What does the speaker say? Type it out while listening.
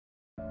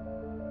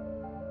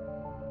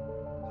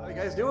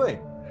you guys doing?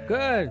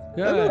 Good, I'm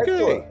good.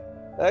 okay.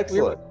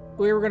 Excellent.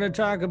 We were going to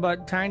talk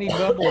about tiny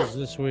bubbles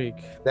this week.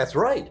 That's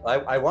right.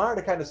 I wanted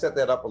to kind of set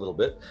that up a little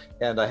bit,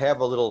 and I have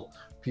a little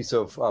piece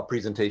of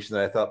presentation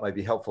that I thought might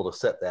be helpful to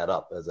set that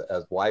up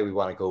as why we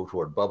want to go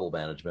toward bubble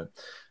management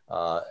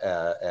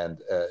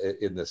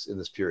in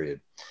this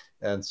period.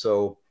 And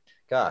so,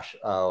 gosh,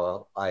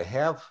 I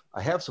have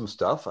some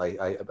stuff.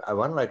 Why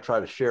don't I try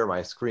to share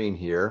my screen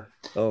here?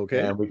 Okay.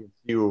 And we can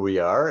see where we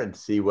are and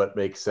see what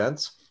makes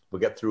sense.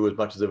 We'll get through as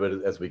much of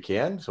it as we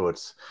can. So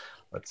let's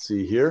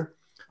see here.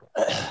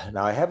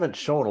 Now, I haven't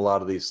shown a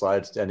lot of these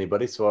slides to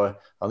anybody, so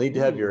I'll need to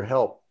have your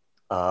help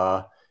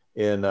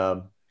in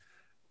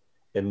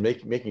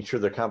making sure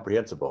they're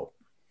comprehensible.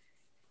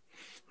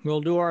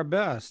 We'll do our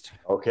best.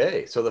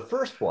 Okay, so the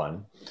first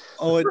one.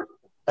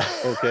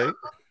 Okay.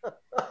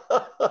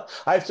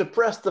 I've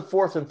suppressed the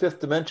fourth and fifth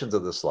dimensions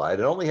of the slide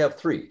and only have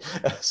three.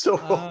 So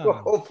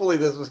hopefully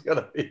this is going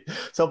to be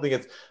something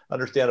that's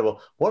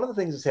understandable. One of the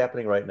things that's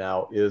happening right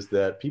now is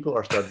that people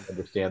are starting to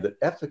understand that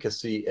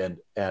efficacy and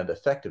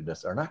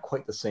effectiveness are not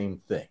quite the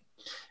same thing.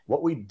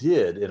 What we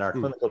did in our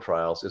clinical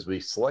trials is we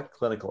select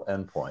clinical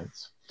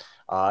endpoints.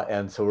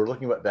 And so we're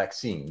looking at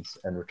vaccines,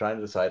 and we're trying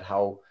to decide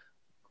how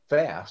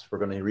fast we're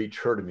going to reach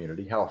herd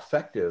immunity, how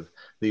effective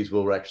these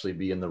will actually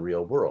be in the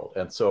real world.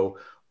 And so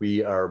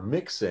we are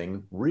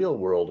mixing real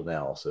world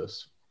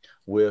analysis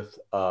with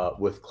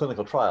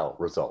clinical trial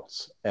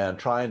results and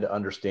trying to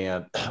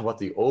understand what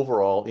the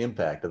overall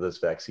impact of this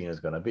vaccine is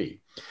going to be.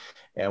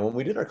 And when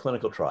we did our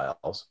clinical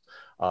trials,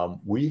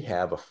 we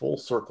have a full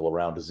circle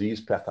around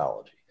disease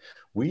pathology.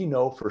 We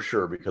know for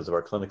sure, because of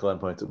our clinical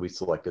endpoints that we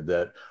selected,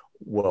 that,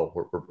 well,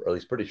 we're at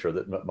least pretty sure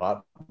that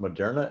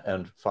Moderna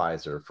and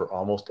Pfizer, for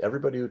almost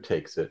everybody who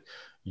takes it,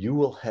 you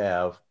will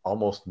have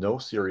almost no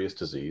serious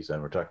disease,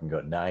 and we're talking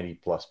about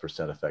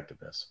 90+%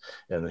 effectiveness.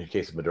 In the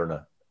case of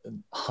Moderna,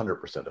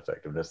 100%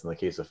 effectiveness. In the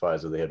case of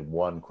Pfizer, they had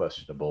one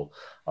questionable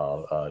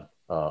out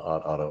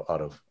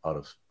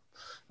of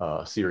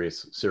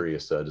serious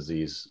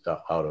disease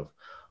out of,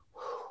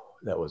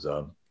 that was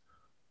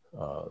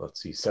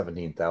let's see,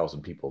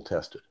 17,000 people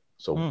tested.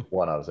 So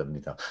 1 out of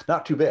 17,000,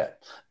 not too bad.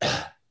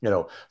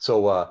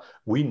 So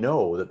we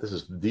know that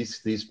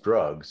these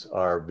drugs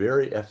are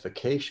very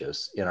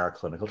efficacious in our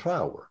clinical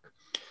trial work.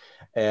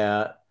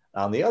 And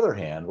on the other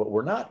hand,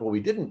 what we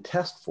didn't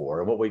test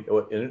for, and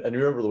and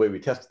remember the way we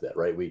tested that,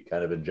 right? We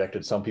kind of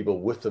injected some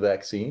people with the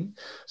vaccine,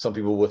 some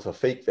people with a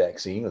fake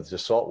vaccine with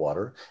just salt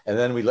water, and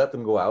then we let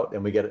them go out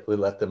and we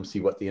let them see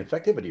what the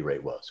infectivity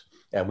rate was,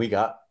 and we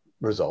got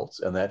results,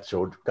 and that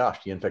showed,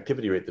 gosh, the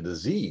infectivity rate, the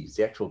disease,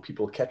 the actual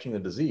people catching the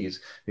disease,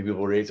 maybe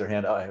people raise their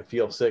hand, oh, I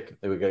feel sick,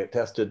 they would get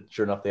tested,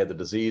 sure enough, they had the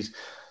disease.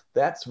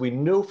 We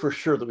knew for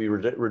sure that we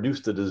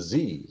reduced the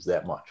disease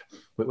that much.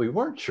 What we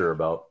weren't sure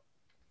about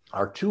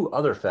are two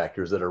other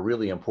factors that are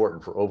really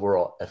important for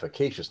overall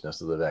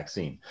efficaciousness of the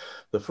vaccine.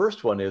 The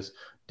first one is,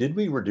 did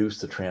we reduce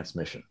the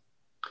transmission?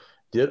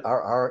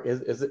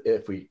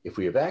 If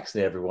we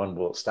vaccinate everyone,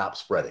 will it stop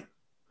spreading?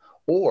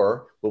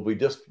 Or will we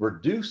just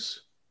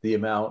reduce the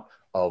amount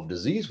of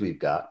disease we've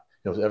got?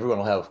 Everyone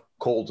will have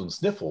colds and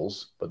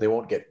sniffles, but they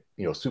won't get,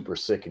 super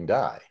sick and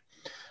die.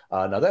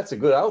 Now that's a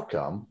good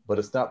outcome, but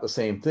it's not the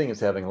same thing as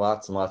having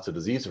lots and lots of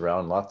disease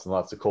around, lots and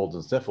lots of colds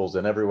and sniffles.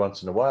 And every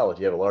once in a while, if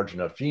you have a large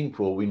enough gene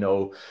pool, we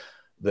know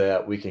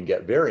that we can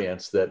get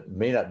variants that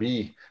may not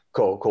be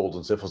colds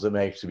and sniffles. It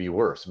may actually be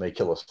worse. It may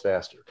kill us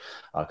faster.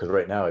 Because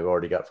right now we've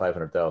already got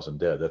 500,000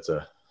 dead. That's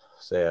a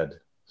sad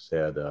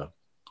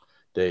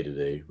day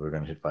today. We're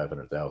going to hit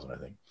 500,000, I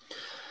think.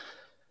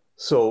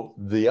 So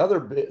that's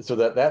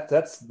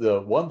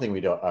the one thing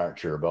we aren't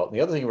sure about. And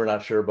the other thing we're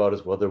not sure about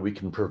is whether we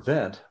can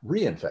prevent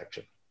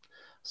reinfection.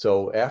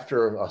 So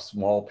after a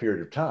small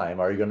period of time,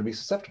 are you going to be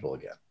susceptible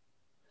again?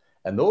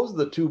 And those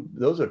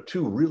are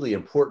two really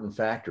important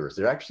factors.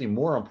 They're actually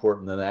more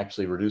important than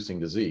actually reducing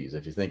disease,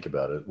 if you think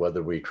about it,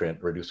 whether we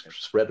reduce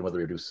spread and whether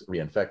we reduce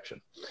reinfection.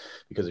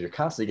 Because if you're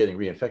constantly getting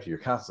reinfected, you're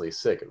constantly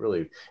sick. It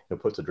really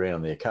puts a drain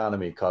on the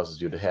economy,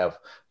 causes you to have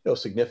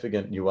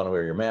significant, you want to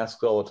wear your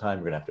mask all the time,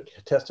 you're going to have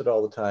to test it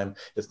all the time.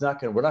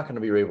 We're not going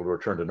to be able to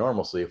return to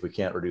normalcy if we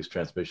can't reduce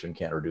transmission,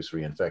 can't reduce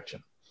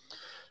reinfection.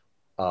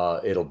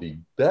 It'll be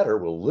better,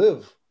 we'll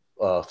live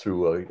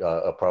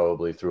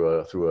probably through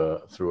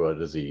a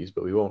disease,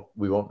 but we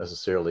won't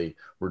necessarily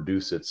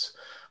reduce its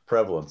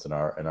prevalence in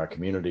our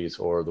communities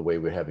or the way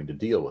we're having to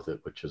deal with it,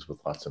 which is with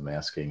lots of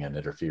masking and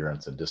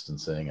interference and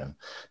distancing and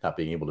not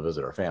being able to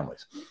visit our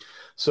families.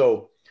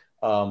 So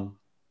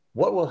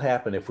what will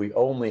happen if we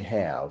only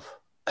have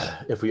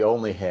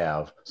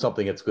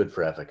something that's good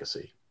for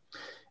efficacy?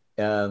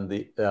 And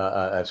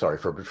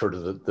for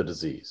the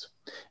disease.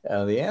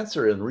 And the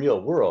answer in real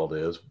world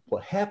is,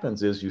 what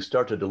happens is you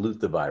start to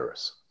dilute the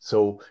virus.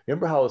 So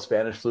remember how the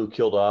Spanish flu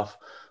killed off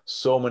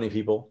so many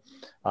people?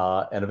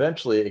 And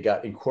eventually it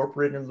got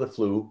incorporated into the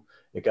flu.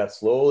 It got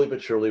slowly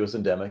but surely was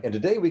endemic. And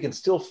today we can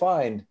still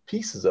find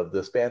pieces of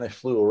the Spanish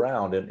flu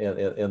around in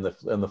the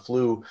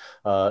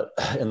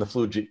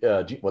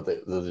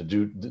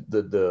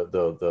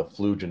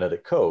flu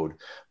genetic code,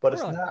 but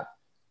it's not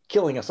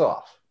killing us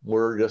off.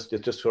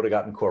 it just sort of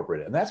got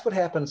incorporated. And that's what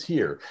happens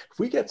here. If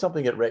we get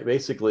something that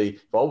basically,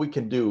 if all we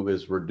can do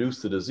is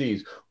reduce the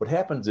disease, what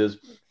happens is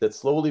that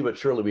slowly but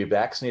surely we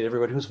vaccinate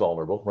everybody who's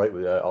vulnerable, right?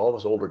 All of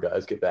us older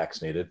guys get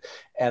vaccinated,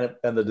 and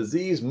the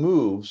disease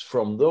moves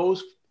from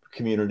those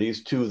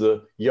communities to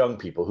the young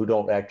people who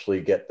don't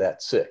actually get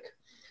that sick,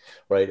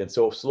 right? And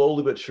so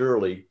slowly but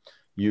surely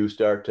you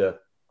start to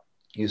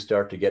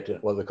get to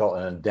what they call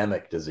an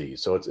endemic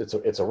disease. So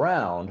it's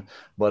around,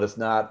 but it's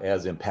not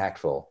as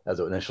impactful as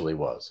it initially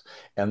was.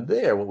 And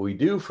there, what we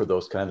do for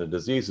those kind of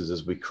diseases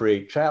is we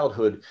create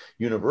childhood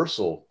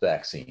universal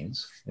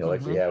vaccines, like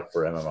we have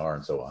for MMR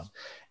and so on.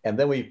 And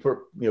then we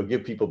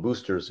give people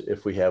boosters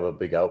if we have a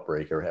big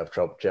outbreak or have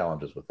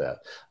challenges with that,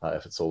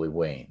 if it slowly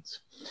wanes.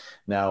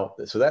 Now,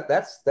 so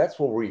that's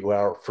where we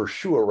are for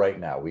sure right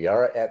now. We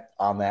are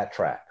on that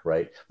track,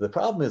 right? The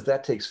problem is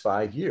that takes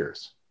 5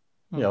 years.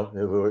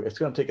 It's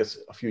going to take us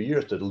a few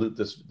years to dilute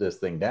this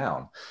thing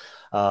down.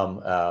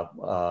 Those are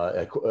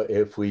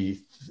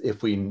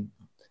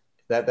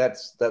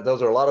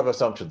a lot of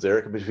assumptions there.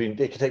 It can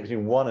take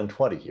between 1 and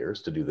 20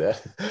 years to do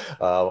that.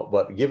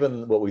 But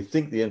given what we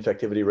think the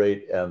infectivity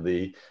rate and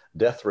the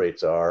death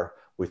rates are,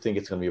 we think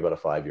it's going to be about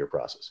a 5-year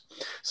process.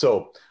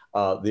 So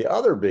what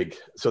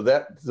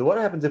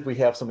happens if we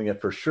have something that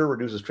for sure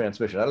reduces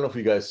transmission? I don't know if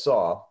you guys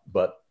saw,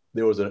 but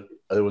there was a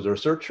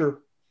researcher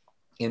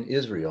in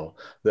Israel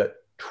that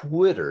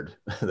tweeted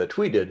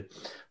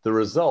the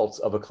results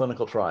of a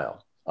clinical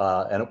trial.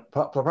 And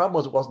the problem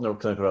was it wasn't a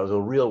clinical trial, it was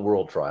a real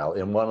world trial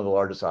in one of the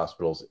largest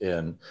hospitals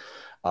in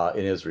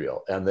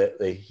Israel. And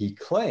he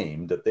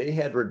claimed that they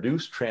had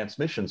reduced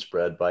transmission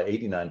spread by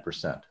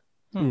 89%.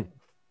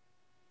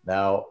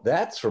 Now,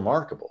 that's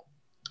remarkable.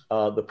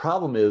 The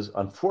problem is,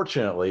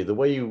 unfortunately, the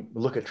way you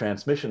look at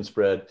transmission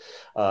spread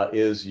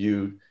is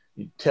you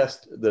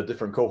test the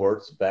different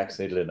cohorts,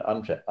 vaccinated and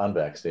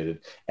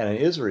unvaccinated. And in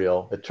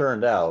Israel, it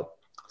turned out,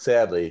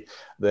 sadly,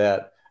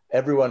 that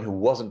everyone who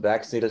wasn't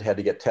vaccinated had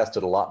to get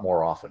tested a lot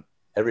more often.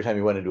 Every time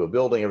you went into a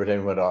building, every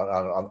time you went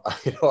on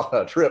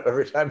a trip,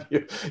 every time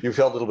you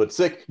felt a little bit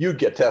sick, you'd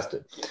get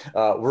tested.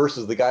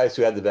 Versus the guys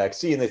who had the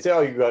vaccine, they say,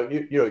 "Oh,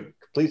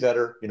 please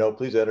enter.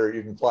 Please enter.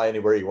 You can fly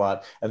anywhere you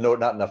want," and no,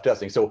 not enough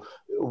testing. So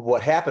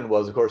what happened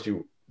was, of course,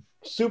 you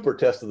super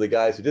tested the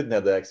guys who didn't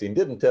have the vaccine,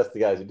 didn't test the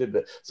guys who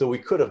did. So we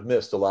could have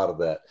missed a lot of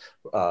that.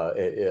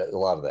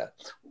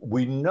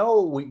 We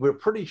know, we're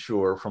pretty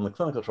sure from the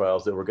clinical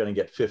trials that we're going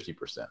to get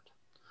 50%.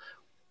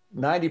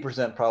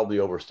 90% probably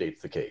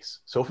overstates the case.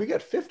 So if we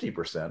get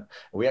 50% and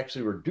we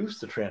actually reduce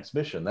the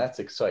transmission, that's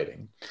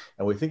exciting.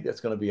 And we think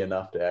that's going to be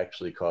enough to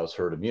actually cause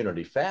herd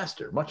immunity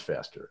faster, much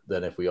faster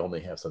than if we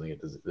only have something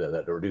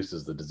that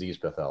reduces the disease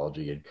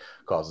pathology and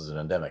causes an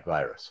endemic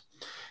virus.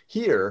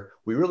 Here,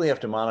 we really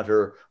have to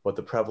monitor what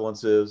the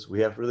prevalence is.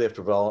 We really have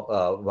to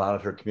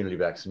monitor community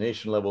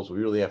vaccination levels. We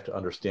really have to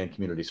understand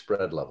community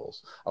spread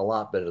levels a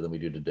lot better than we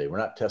do today. We're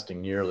not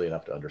testing nearly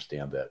enough to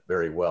understand that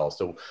very well.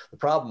 So the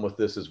problem with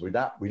this is we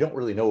don't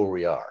really know where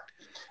we are.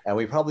 And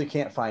we probably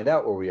can't find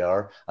out where we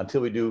are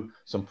until we do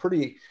some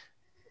pretty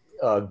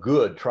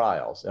good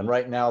trials. And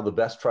right now, the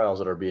best trials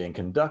that are being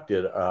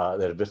conducted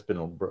that have just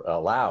been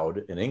allowed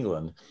in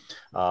England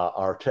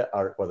are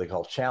what they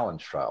call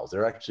challenge trials.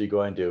 They're actually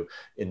going to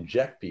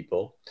inject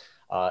people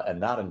and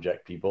not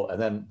inject people, and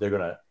then they're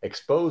going to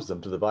expose them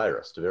to the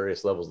virus, to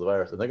various levels of the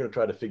virus, and they're going to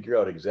try to figure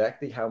out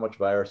exactly how much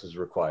virus is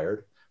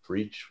required for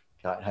each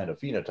kind of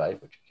phenotype,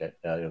 which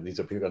these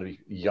are going to be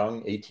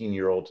young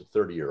 18-year-olds to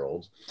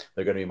 30-year-olds.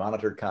 They're going to be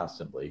monitored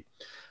constantly.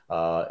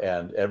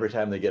 And every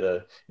time they get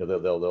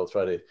they'll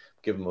try to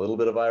give them a little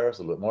bit of virus,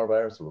 a little bit more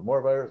virus, a little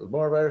more virus, a little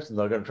more virus, and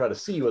they're going to try to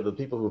see whether the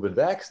people who've been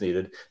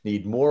vaccinated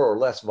need more or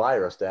less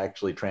virus to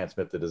actually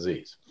transmit the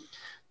disease.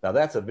 Now,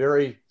 that's a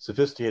very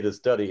sophisticated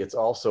study. It's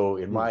also,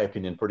 in my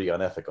opinion, pretty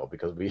unethical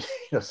because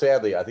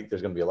sadly, I think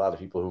there's going to be a lot of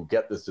people who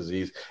get this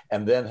disease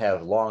and then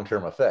have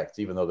long-term effects,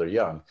 even though they're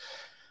young.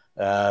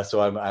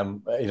 So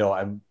I'm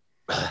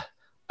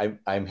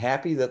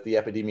happy that the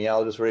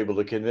epidemiologists were able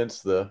to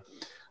convince the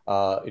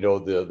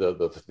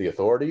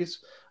authorities,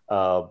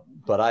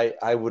 but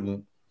I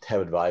wouldn't have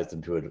advised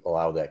them to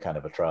allow that kind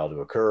of a trial to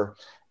occur,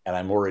 and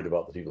I'm worried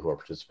about the people who are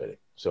participating.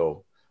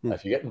 So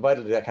if you get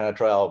invited to that kind of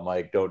trial,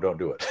 Mike, don't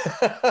do it.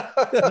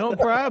 No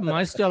problem.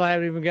 I still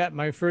haven't even got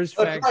my first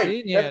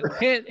vaccine yet.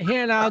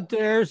 Hint out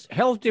there,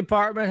 health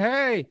department.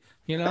 Hey,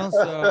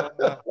 so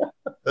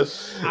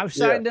I've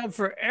signed up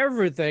for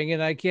everything,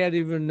 and I can't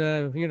even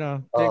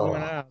take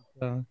one out.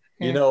 So.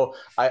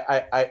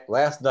 I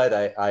last night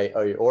I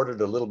ordered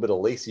a little bit of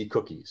Lacy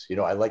cookies.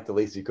 I like the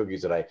Lacy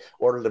cookies, and I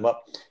ordered them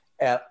up.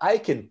 And I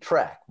can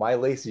track my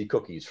Lacy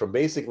cookies from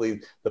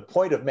basically the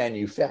point of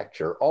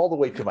manufacture all the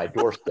way to my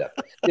doorstep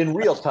in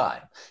real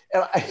time.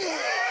 And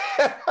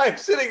I'm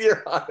sitting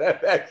here on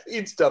that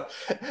vaccine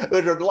stuff.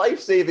 They're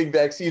life-saving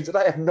vaccines, and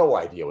I have no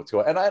idea what's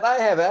going on. And I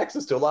have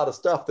access to a lot of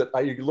stuff that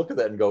you can look at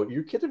that and go,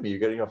 "You're kidding me? You're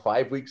getting a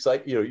 5-week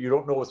cycle. You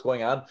don't know what's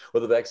going on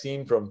with a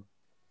vaccine from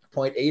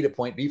point A to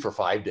point B for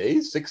 5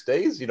 days, 6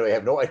 days. You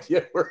have no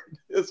idea where it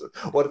is,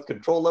 what its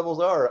control levels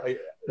are."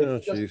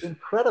 It's just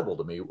incredible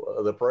to me,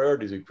 the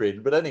priorities we've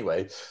created. But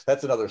anyway,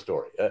 that's another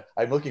story.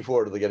 I'm looking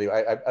forward to getting.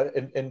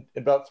 In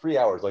about 3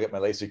 hours, I'll get my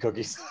lacy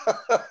cookies.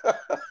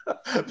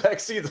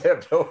 Vaccines, I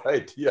have no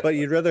idea. But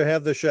you'd rather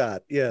have the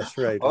shot. Yes,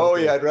 right. Oh,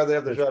 okay. Yeah, I'd rather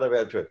have the shot. I've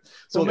had to.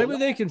 So maybe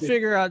they can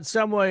figure out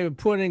some way of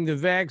putting the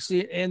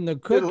vaccine in the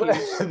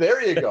cookies.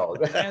 There you go.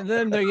 And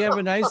then they have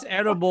a nice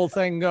edible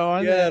thing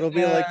going. Yeah, it'll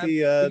be like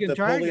the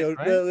polio,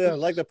 right?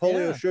 like the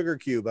polio sugar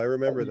cube. I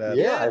remember that.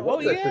 Yeah. I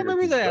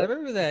remember that. I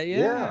remember that.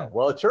 Yeah.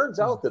 Well, it turns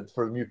out that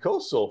for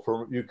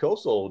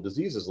mucosal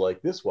diseases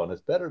like this one,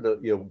 it's better to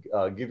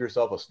give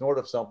yourself a snort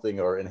of something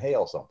or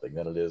inhale something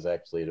than it is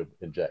actually to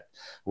inject.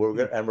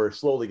 We're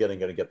slowly going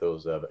to get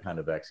those kind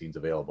of vaccines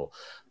available,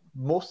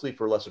 mostly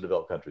for lesser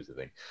developed countries, I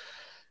think,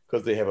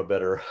 because they have a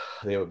better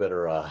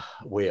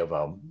way of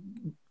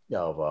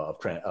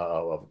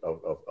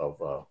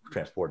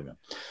transporting them.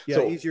 Yeah,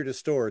 so, easier to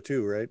store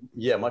too, right?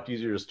 Yeah, much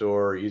easier to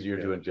store, easier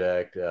to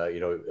inject.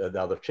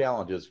 Now the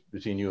challenge is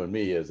between you and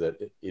me is that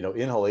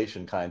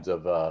inhalation kinds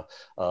of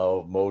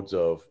modes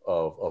of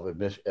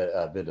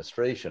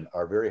administration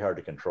are very hard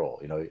to control.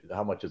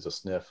 How much is a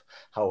sniff?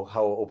 How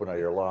open are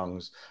your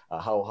lungs?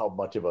 How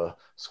much of a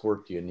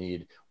squirt do you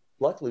need?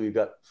 Luckily, we've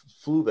got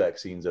flu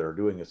vaccines that are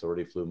doing this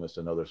already, flu mist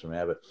and others from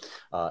Abbott,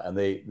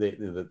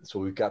 and so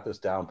we've got this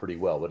down pretty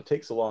well. But it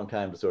takes a long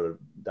time to sort of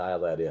dial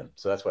that in,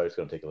 so that's why it's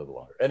going to take a little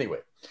longer. Anyway,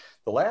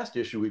 the last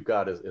issue we've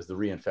got is the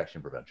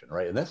reinfection prevention,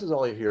 right? And this is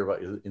all you hear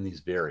about in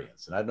these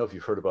variants. And I don't know if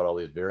you've heard about all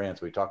these variants.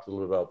 We talked a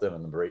little bit about them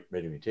in the rate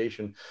of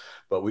mutation,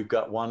 but we've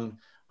got one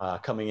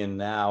coming in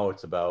now.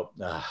 It's about,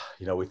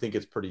 we think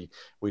it's pretty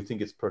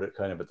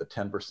kind of at the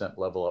 10%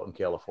 level out in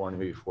California,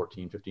 maybe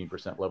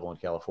 15% level in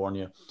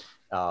California.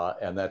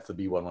 And that's the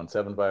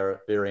B117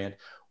 variant.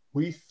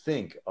 We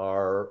think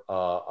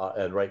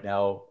and right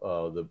now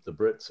the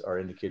Brits are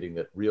indicating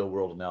that real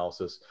world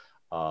analysis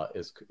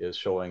is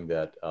showing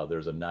that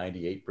there's a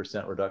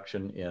 98%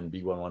 reduction in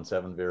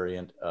B117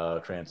 variant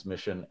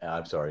transmission,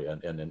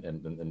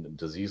 and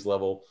disease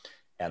level,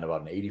 and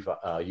about an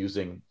 85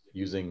 using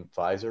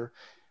Pfizer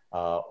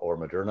or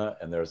Moderna,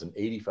 and there's an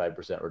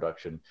 85%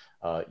 reduction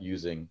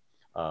using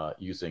the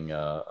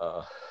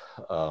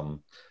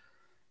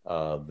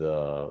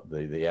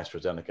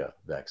AstraZeneca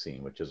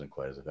vaccine, which isn't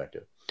quite as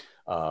effective.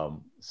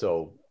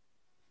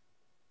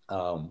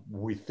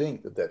 We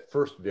think that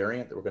first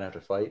variant that we're going to have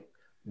to fight,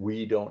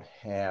 we don't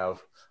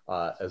have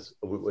I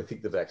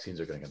think the vaccines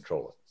are going to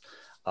control it.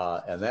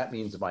 And that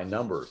means my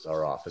numbers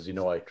are off. As you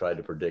know, I tried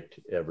to predict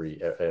every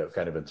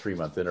kind of in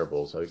 3-month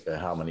intervals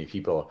how many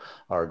people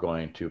are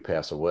going to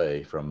pass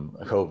away from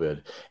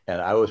COVID. And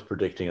I was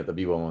predicting that the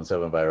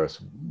B117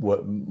 virus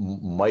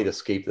might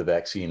escape the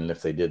vaccine. And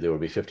if they did, there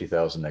would be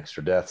 50,000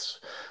 extra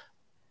deaths.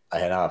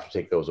 I now have to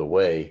take those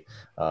away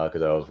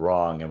because I was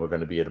wrong. And we're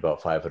going to be at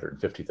about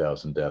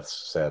 550,000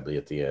 deaths, sadly,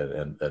 at the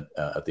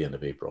end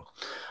of April.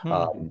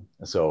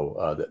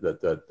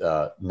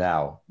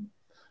 Now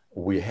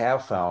we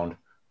have found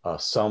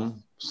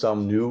some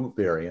new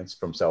variants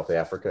from South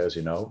Africa, as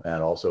you know,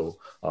 and also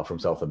from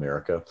South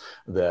America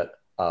that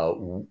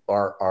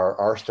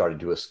are starting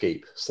to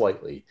escape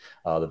slightly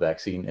the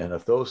vaccine. And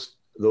if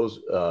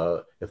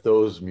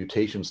those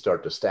mutations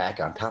start to stack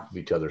on top of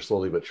each other,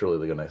 slowly but surely,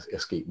 they're going to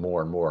escape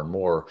more and more and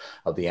more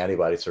of the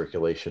antibody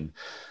circulation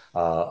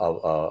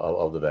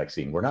of the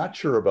vaccine. We're not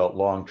sure about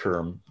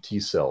long-term T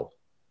cell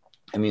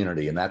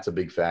immunity, and that's a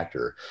big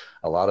factor.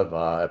 A lot of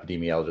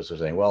epidemiologists are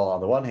saying, well,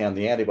 on the one hand,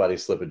 the antibody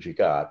slippage you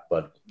got,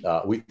 but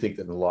we think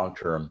that in the long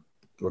term,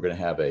 we're going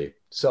to have a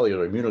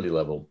cellular immunity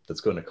level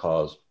that's going to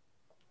cause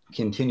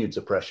continued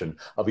suppression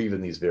of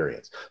even these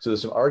variants. So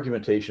there's some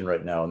argumentation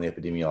right now in the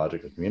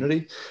epidemiological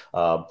community,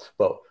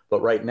 but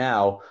right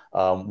now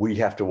we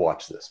have to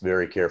watch this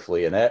very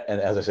carefully. And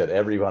as I said,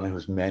 everyone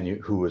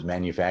who was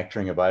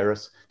manufacturing a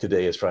virus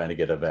today is trying to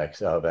get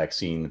a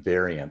vaccine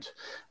variant.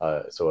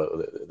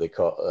 So they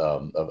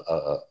call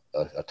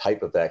a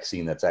type of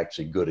vaccine that's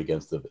actually good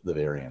against the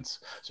variants.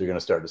 So you're going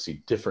to start to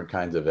see different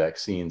kinds of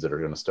vaccines that are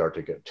going to start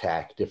to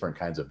attack different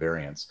kinds of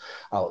variants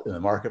out in the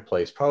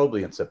marketplace,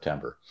 probably in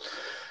September.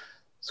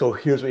 So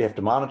here's what you have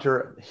to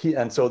monitor.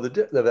 And so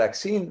the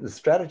vaccine, the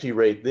strategy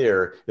rate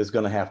there is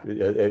going to have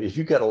to, if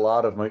you get a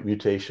lot of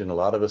mutation, a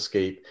lot of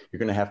escape, you're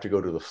going to have to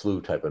go to the flu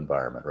type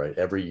environment, right?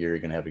 Every year, you're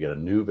going to have to get a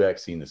new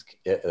vaccine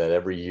that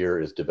every year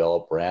is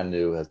developed brand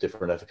new, has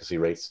different efficacy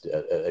rates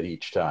at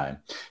each time.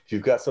 If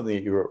you've got something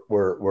that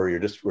where you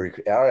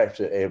are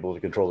actually able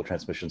to control the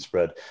transmission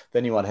spread,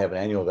 then you want to have an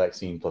annual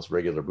vaccine plus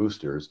regular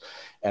boosters.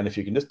 And if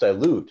you can just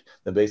dilute,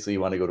 then basically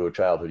you want to go to a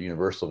childhood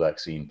universal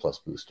vaccine plus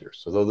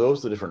boosters. So those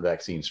are the different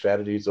vaccine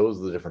strategies. Those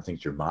are the different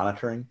things you're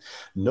monitoring.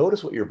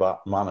 Notice what you're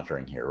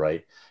monitoring here,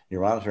 right?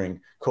 You're monitoring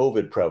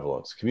COVID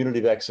prevalence, community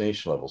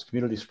vaccination levels,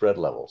 community spread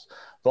levels,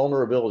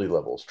 vulnerability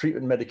levels,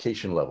 treatment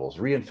medication levels,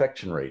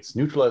 reinfection rates,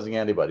 neutralizing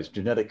antibodies,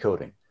 genetic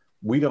coding.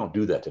 We don't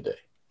do that today.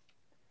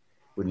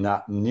 We're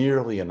not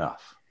nearly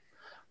enough.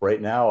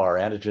 Right now, our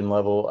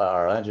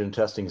antigen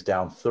testing is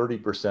down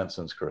 30%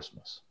 since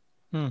Christmas.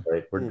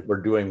 Right,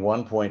 we're doing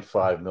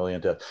 1.5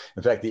 million tests.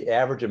 In fact, the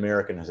average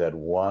American has had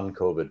one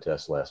COVID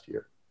test last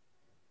year.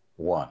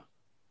 One.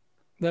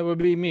 That would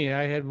be me.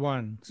 I had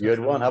one. You had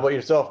one. How about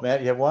yourself,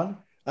 Matt? You have one?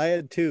 I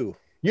had two.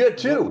 You had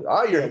two. One,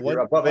 Oh, you're, yeah, you're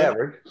above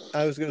average.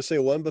 I was going to say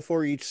one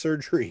before each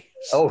surgery.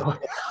 Oh,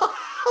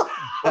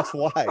 that's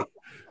why.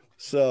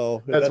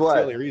 So that's why.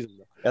 The only reason.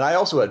 And I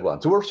also had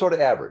one. So we're sort of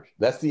average.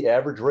 That's the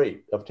average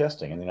rate of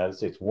testing in the United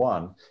States.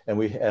 One, and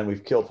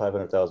we've killed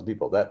 500,000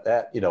 people.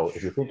 That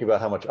if you think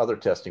about how much other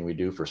testing we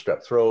do for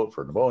strep throat,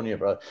 for pneumonia,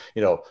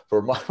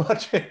 for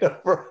much,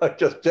 for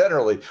just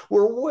generally,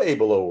 we're way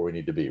below where we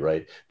need to be,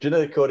 right?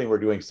 Genetic coding, we're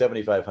doing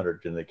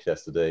 7,500 genetic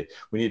tests a day.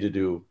 We need to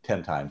do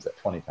 10 times that,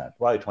 20 times,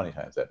 probably 20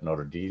 times that in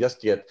order to just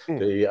get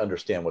to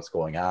understand what's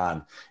going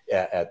on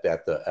at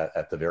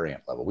the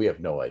variant level. We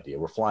have no idea.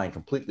 We're flying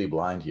completely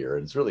blind here,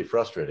 and it's really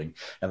frustrating.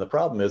 And the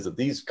problem is that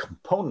these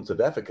components of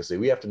efficacy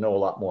we have to know a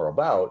lot more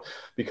about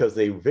because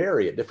they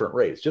vary at different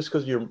rates. Just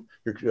because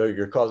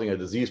you're causing a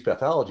disease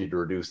pathology to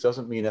reduce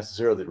doesn't mean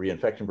necessarily that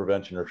reinfection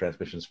prevention or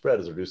transmission spread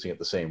is reducing at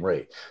the same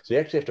rate. So you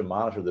actually have to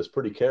monitor this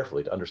pretty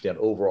carefully to understand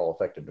overall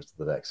effectiveness of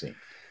the vaccine.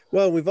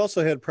 Well, we've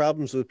also had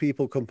problems with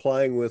people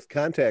complying with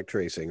contact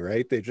tracing,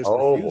 right? They're just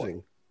refusing.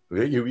 Boy.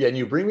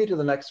 You bring me to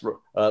the next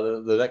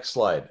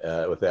slide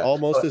with that.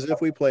 Almost as if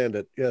we planned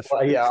it. Yes.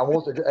 Well, yeah,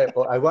 almost.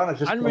 I want to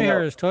just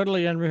unrehearsed,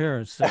 totally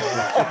unrehearsed. So.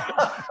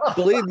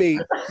 Believe me,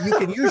 you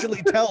can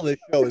usually tell this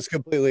show is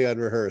completely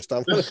unrehearsed.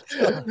 So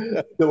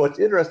what's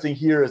interesting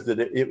here is that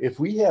if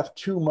we have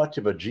too much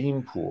of a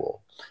gene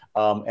pool,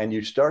 and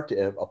you start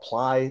to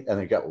apply, and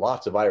you've got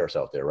lots of virus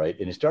out there, right?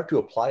 And you start to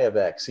apply a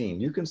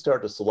vaccine, you can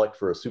start to select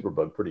for a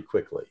superbug pretty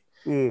quickly.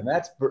 And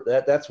that's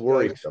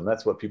worrisome.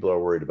 That's what people are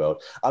worried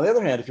about. On the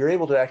other hand, if you're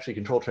able to actually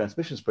control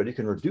transmission spread, you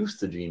can reduce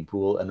the gene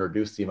pool and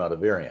reduce the amount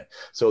of variant.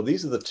 So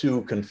these are the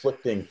two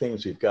conflicting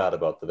things we've got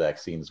about the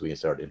vaccines we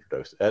start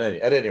introducing. At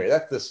any rate,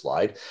 that's this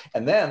slide.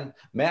 And then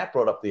Matt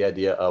brought up the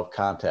idea of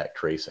contact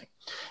tracing.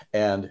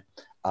 And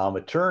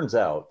it turns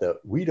out that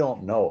we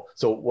don't know.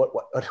 So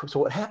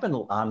what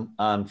happened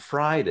on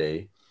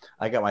Friday?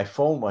 I got my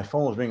phone. My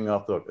phone was ringing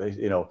off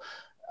the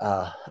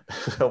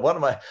one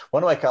of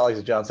my colleagues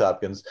at Johns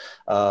Hopkins,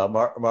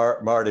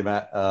 Marty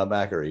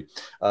Macari,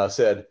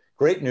 said,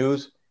 "Great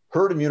news,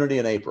 herd immunity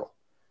in April."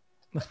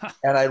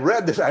 And I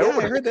read this. I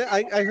heard that.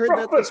 I heard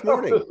that this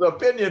morning. This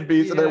opinion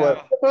piece, and I went,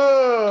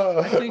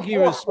 "Oh, I think he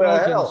was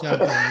smoking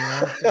something."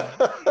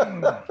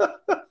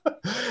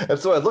 And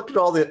so I looked at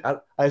all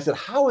I said,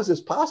 how is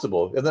this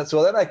possible? And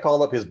then I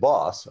called up his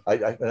boss.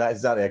 And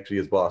it's not actually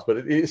his boss, but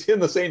it's in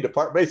the same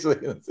department,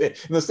 basically in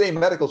the same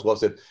medical school. I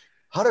said,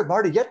 how did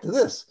Marty get to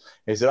this?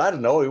 And he said, I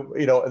don't know,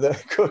 and then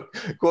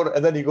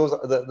and then he goes,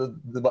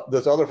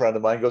 this other friend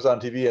of mine goes on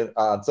TV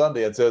on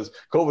Sunday and says,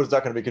 COVID is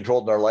not going to be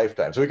controlled in our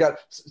lifetime. So we got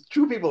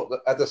two people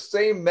at the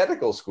same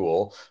medical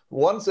school,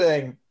 one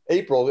saying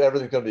April,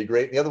 everything's going to be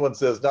great. And the other one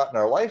says, not in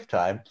our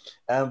lifetime.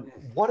 And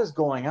what is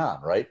going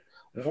on, right?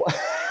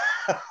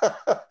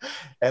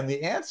 And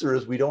the answer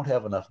is we don't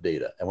have enough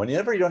data. And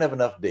whenever you don't have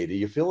enough data,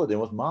 you fill it in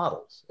with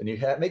models, and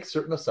you make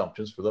certain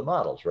assumptions for the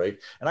models, right?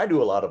 And I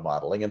do a lot of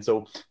modeling. And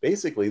so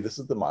basically, this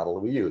is the model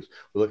that we use.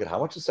 We look at how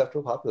much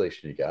susceptible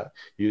population you got.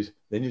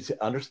 Then you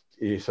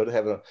sort of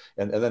have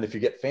and then if you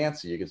get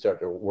fancy, you can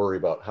start to worry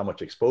about how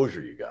much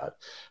exposure you got.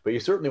 But you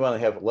certainly want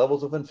to have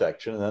levels of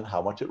infection and then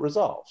how much it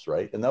resolves,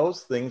 right? And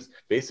those things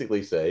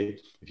basically say,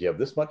 if you have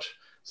this much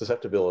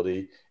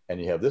susceptibility and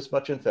you have this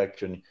much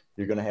infection,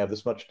 you're going to have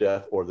this much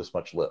death or this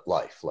much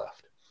life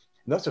left.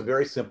 And that's a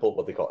very simple,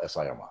 what they call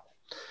SIR model.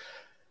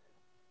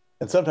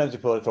 And sometimes you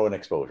throw an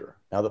exposure.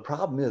 Now, the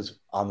problem is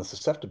on the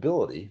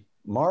susceptibility,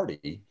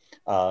 Marty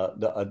said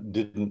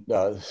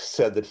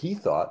that he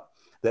thought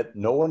that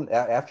no one,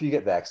 after you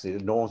get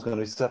vaccinated, no one's going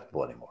to be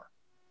susceptible anymore.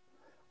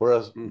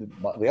 Whereas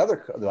my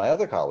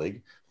other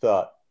colleague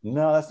thought,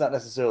 no, that's not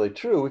necessarily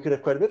true. We could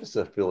have quite a bit of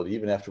susceptibility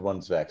even after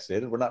one's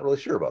vaccinated. We're not really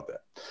sure about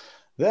that.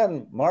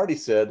 Then Marty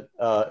said,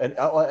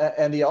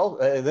 and he also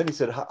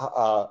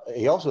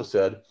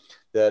said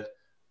that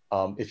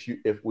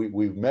if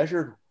we've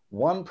measured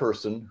one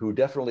person who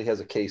definitely has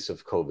a case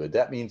of COVID,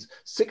 that means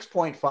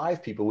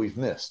 6.5 people we've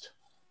missed.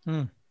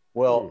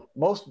 Well,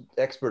 most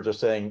experts are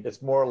saying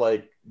it's more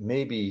like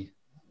maybe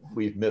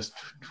we've missed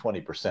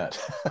 20%.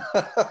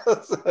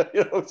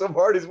 So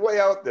Marty's way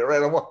out there,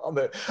 right, on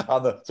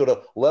the sort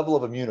of level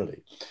of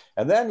immunity.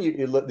 And then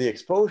the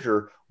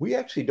exposure, we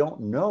actually don't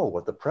know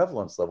what the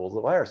prevalence level of the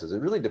virus is.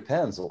 It really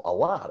depends a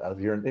lot.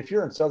 If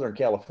you're in Southern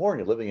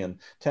California living in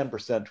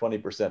 10%,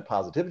 20%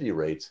 positivity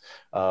rates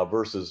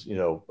versus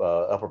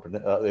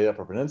the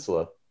Upper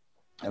Peninsula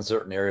and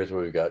certain areas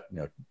where we've got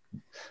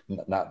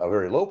not a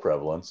very low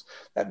prevalence,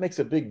 that makes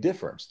a big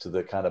difference to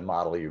the kind of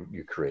model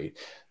you create.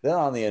 Then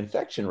on the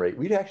infection rate,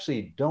 we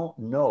actually don't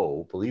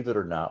know, believe it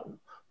or not,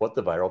 what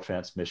the viral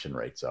transmission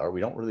rates are.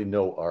 We don't really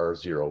know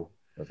R0,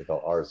 what they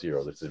call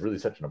R0. This is really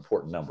such an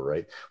important number,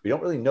 right? We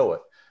don't really know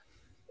it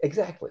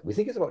exactly. We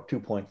think it's about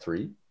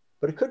 2.3,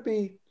 but it could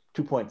be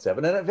 2.7,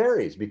 and it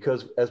varies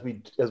because as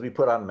we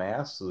put on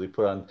masks,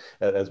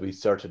 as we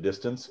start to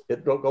distance,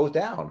 it goes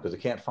down because it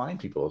can't find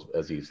people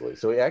as easily.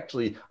 So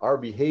actually, our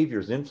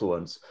behaviors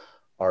influence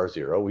are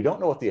zero. We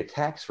don't know what the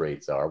attacks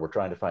rates are. We're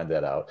trying to find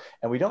that out.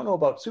 And we don't know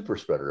about super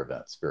spreader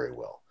events very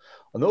well.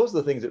 And those are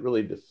the things that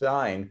really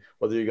define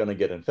whether you're going to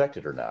get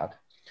infected or not.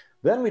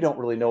 Then we don't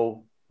really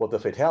know what the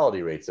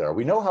fatality rates are.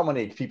 We know how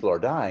many people are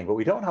dying, but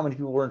we don't know how many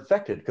people were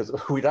infected because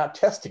we're not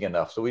testing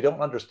enough. So we don't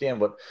understand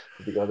what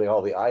they call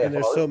the IFR. And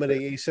there's so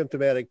many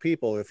asymptomatic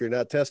people. If you're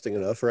not testing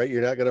enough, right,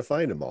 you're not going to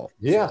find them all.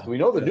 Yeah, so we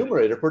know the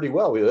numerator pretty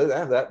well. We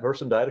have that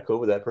person died of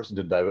COVID, that person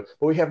didn't die of it,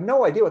 but we have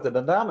no idea what the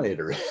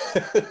denominator is.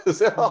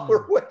 It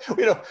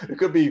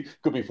could be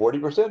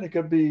 40%, it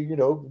could be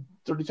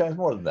 30 times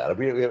more than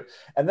that.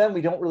 And then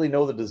we don't really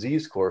know the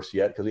disease course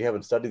yet because we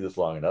haven't studied this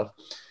long enough.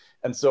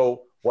 And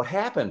so what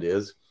happened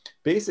is,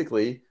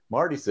 basically,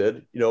 Marty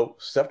said,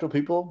 susceptible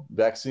people,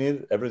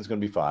 vaccinated, everything's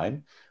going to be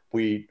fine.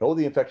 We know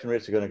the infection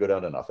rates are going to go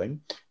down to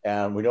nothing,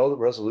 and we know the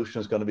resolution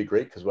is going to be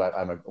great because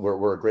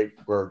we're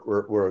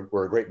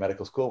a great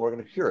medical school. And we're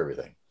going to cure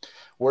everything.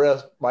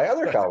 Whereas my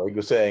other colleague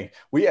was saying,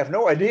 we have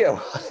no idea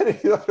what any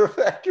of the other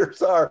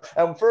factors are,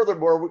 and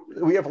furthermore,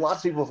 we have lots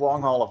of people with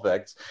long haul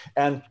effects,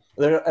 and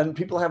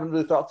people haven't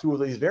really thought through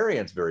these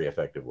variants very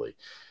effectively.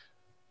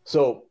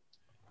 So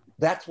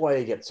that's why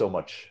you get so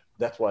much.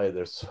 That's why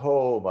there's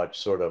so much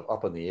sort of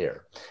up in the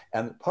air.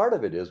 And part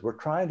of it is we're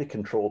trying to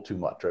control too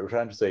much, right? We're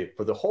trying to say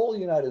for the whole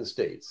United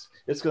States,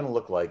 it's going to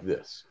look like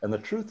this. And the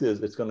truth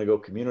is it's going to go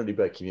community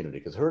by community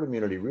because herd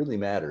immunity really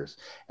matters.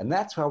 And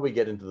that's how we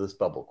get into this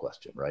bubble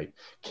question, right?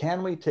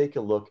 Can we take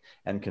a look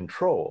and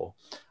control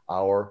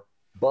our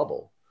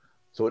bubble?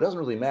 So it doesn't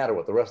really matter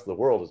what the rest of the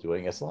world is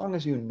doing. As long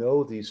as you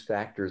know these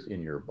factors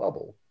in your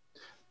bubble,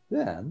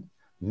 then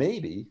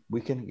maybe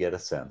we can get a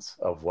sense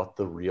of what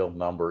the real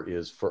number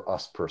is for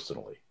us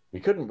personally. We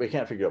can't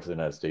figure it out for the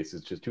United States.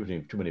 It's just too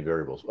many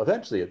variables.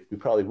 Eventually, we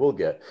probably will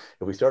get,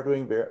 if we start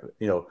doing, if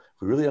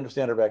we really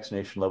understand our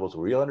vaccination levels,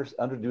 we really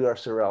do our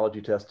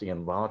serology testing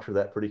and monitor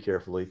that pretty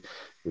carefully.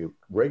 We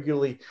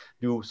regularly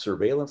do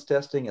surveillance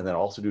testing and then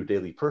also do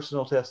daily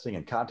personal testing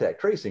and contact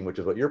tracing, which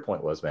is what your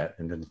point was, Matt,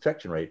 and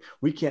infection rate.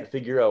 We can't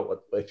figure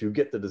out if you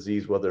get the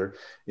disease, whether,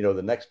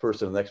 the next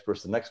person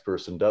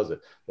does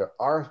it. There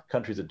are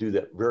countries that do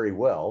that very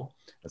well.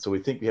 And so we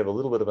think we have a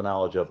little bit of a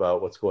knowledge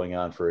about what's going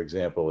on, for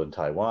example, in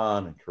Taiwan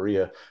and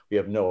Korea. We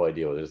have no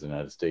idea what it is in the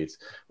United States.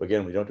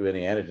 Again, we don't do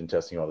any antigen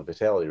testing on the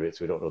fatality rates.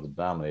 So we don't know the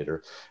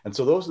denominator. And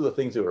so those are the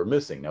things that we're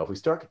missing. Now, if we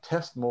start to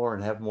test more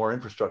and have more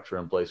infrastructure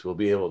in place, we'll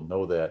be able to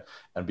know that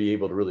and be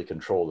able to really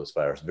control this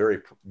virus.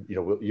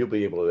 You'll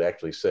be able to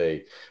actually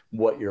say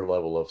what your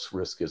level of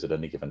risk is at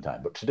any given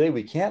time. But today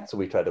we can't. So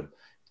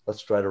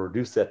let's try to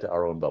reduce that to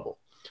our own bubble.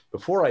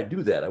 Before I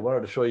do that, I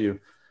wanted to show you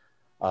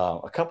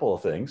a couple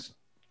of things.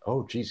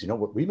 Oh, geez,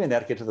 we may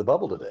not get to the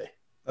bubble today.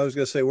 I was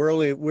going to say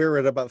we're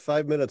at about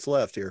 5 minutes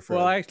left here. Fred.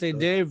 Well, actually,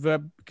 Dave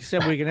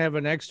said we can have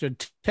an extra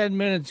 10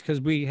 minutes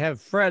because we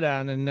have Fred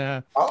on, and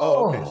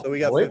okay. So we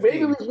got 15.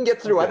 Maybe we can get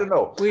through. Okay. I don't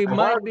know. We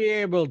might be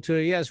able to.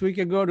 Yes, we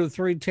could go to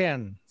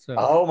 3:10. So.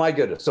 Oh my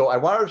goodness! So I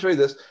wanted to show you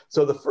this.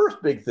 So the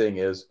first big thing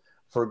is,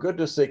 for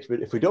goodness sakes,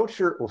 if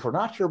we're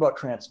not sure about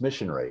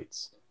transmission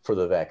rates for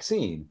the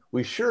vaccine,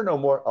 we sure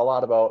know a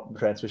lot about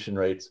transmission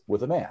rates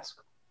with a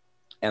mask,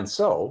 and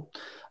so.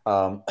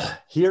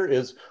 Here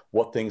is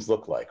what things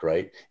look like,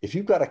 right? If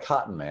you've got a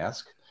cotton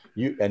mask,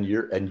 and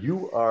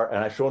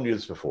I've shown you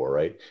this before,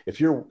 right? If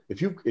you're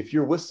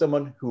with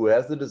someone who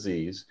has the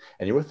disease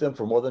and you're with them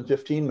for more than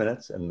 15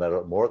 minutes and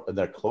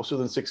they're closer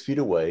than 6 feet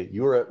away,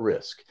 you're at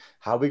risk.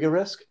 How big a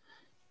risk?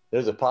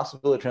 There's a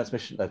possibility of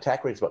transmission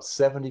attack rate is about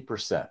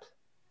 70%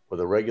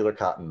 with a regular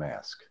cotton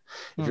mask.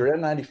 If your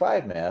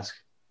N95 mask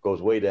goes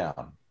way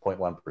down,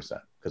 0.1%,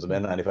 because the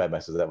N95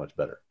 mask is that much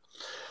better.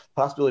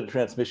 Possibility of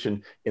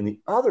transmission in the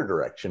other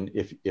direction,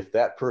 if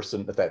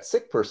that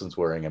sick person's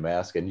wearing a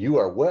mask and you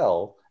are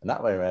well and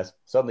not wearing a mask,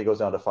 suddenly goes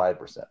down to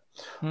 5%.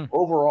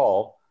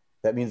 Overall,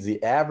 that means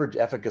the average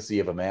efficacy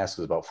of a mask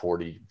is about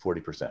 40%,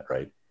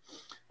 right?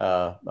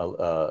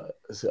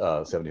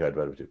 75 divided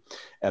by 2.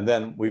 And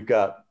then we've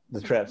got the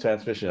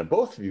transmission of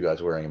both of you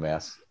guys wearing a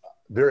mask,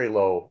 very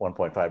low,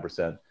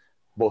 1.5%.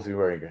 Both of you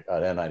wearing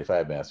an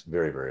N95 mask,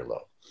 very, very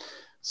low.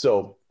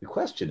 So the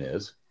question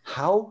is,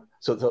 how?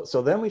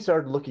 So then we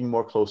started looking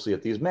more closely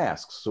at these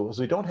masks. So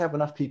we don't have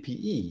enough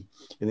PPE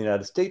in the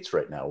United States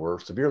right now. We're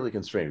severely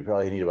constrained. We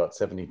probably need about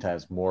 70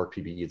 times more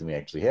PPE than we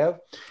actually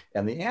have.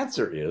 And the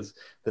answer is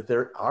that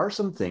there are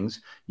some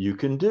things you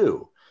can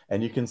do.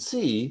 And you can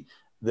see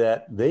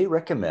that they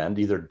recommend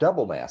either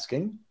double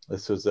masking.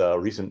 This is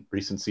recent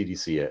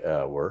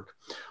CDC work,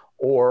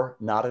 or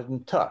knotted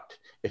and tucked.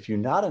 If you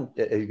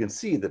can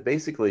see that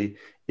basically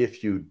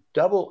if you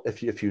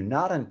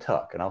knot and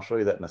tuck, and I'll show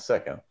you that in a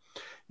second,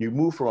 you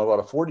move from about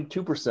a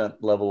 42%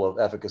 level of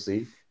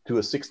efficacy to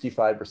a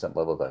 65%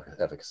 level of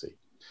efficacy.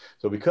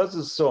 So because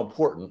this is so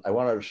important, I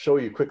wanted to show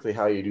you quickly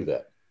how you do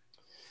that.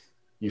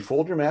 You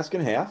fold your mask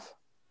in half,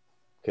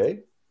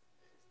 okay?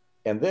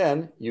 And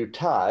then you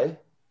tie,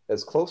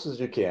 as close as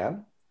you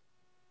can,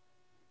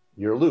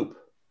 your loop,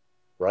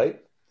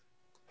 right?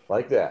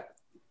 Like that.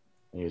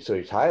 So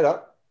you tie it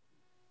up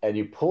and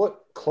you pull it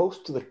close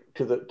to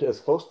as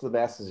close to the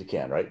mask as you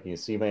can, right? Can you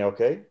see me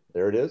okay?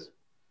 There it is.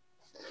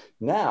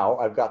 Now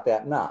I've got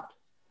that knot.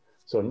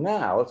 So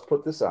now let's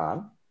put this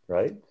on,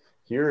 right?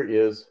 Here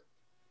is,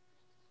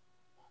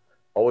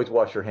 always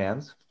wash your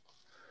hands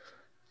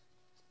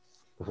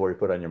before you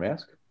put on your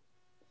mask.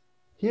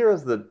 Here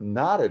is the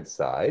knotted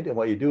side, and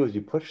what you do is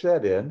you push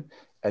that in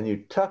and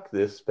you tuck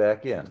this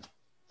back in,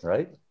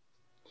 right?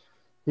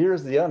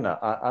 Here's the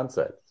on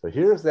side. So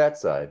here's that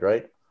side,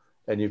 right?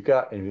 And you've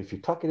got, and if you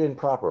tuck it in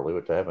properly,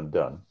 which I haven't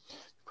done,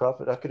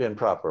 tuck it in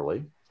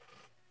properly.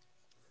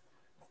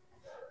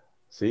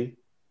 See,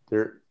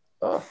 there,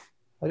 oh,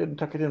 I didn't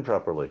tuck it in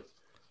properly.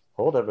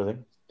 Hold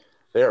everything.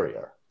 There we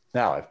are.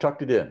 Now I've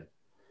tucked it in.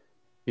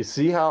 You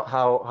see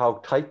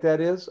how tight that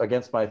is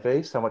against my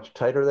face, how much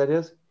tighter that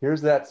is?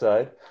 Here's that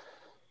side.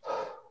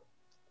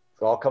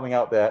 It's all coming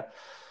out that.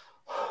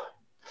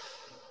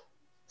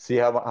 See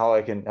how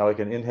I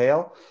can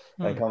inhale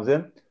and it comes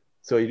in?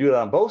 So you do it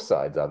on both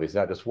sides, obviously,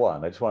 not just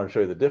one. I just want to show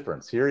you the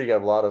difference. Here you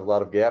got a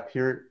lot of gap.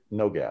 Here,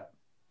 no gap.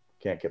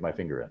 Can't get my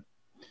finger in.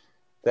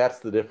 That's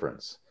the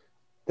difference.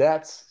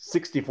 That's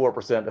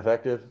 64%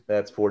 effective.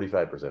 That's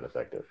 45%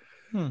 effective.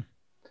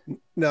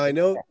 Now I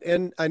know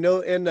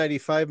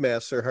N95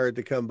 masks are hard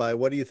to come by.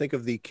 What do you think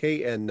of the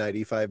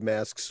KN95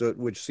 masks,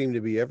 which seem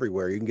to be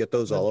everywhere? You can get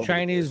those all over.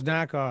 Chinese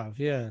knockoff,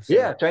 yes.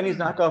 Yeah, Chinese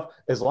knockoff.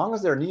 As long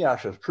as they're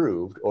NIOSH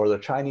approved or they're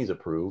Chinese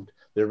approved,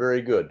 they're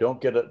very good. Don't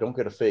get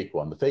a fake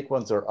one. The fake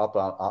ones are up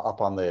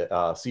on the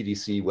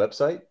CDC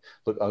website.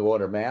 Look, I'll go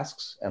under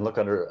masks and look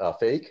under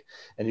fake,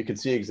 and you can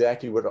see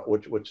exactly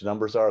which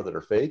numbers are that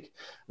are fake.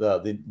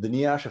 The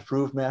NIOSH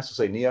approved masks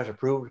will say NIOSH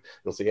approved.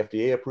 It'll say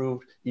FDA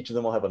approved. Each of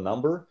them will have a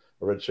number,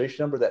 a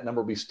registration number. That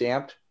number will be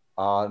stamped,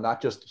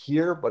 not just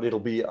here, but it'll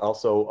be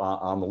also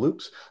on the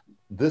loops.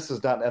 This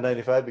is not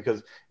N95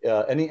 because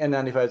any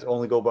N95s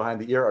only go behind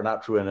the ear are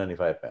not true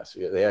N95 masks.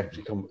 They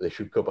actually they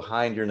should go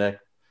behind your neck,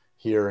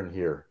 here and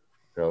here,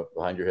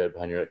 behind your head,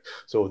 behind your neck.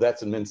 So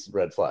that's an instant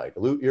red flag.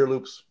 Ear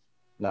loops,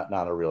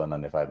 not a real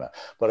N95 mask.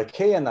 But a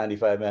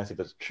KN95 mask, if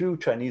it's a true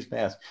Chinese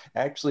mask,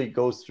 actually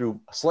goes through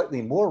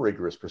slightly more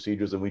rigorous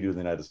procedures than we do in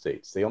the United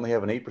States. They only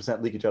have an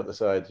 8% leakage out the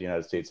sides. The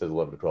United States has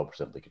 11 to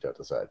 12% leakage out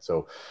the sides.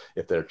 So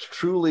if they're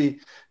truly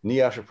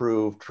NIOSH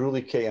approved,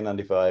 truly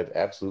KN95,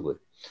 absolutely.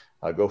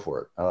 Go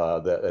for it.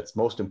 That's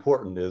most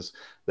important is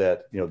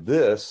that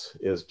this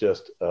is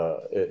just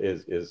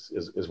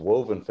is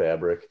woven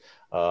fabric,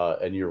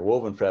 and your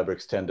woven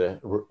fabrics tend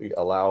to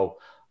allow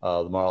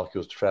the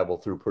molecules to travel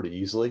through pretty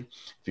easily.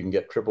 If you can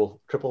get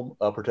triple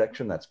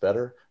protection, that's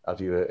better.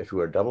 If you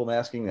are double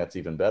masking, that's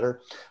even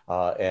better.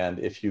 And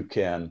if you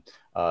can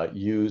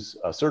use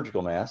a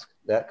surgical mask,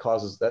 that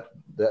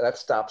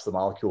stops the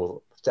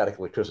molecule static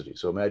electricity.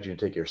 So imagine you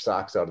take your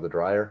socks out of the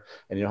dryer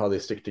and you know how they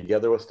stick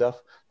together with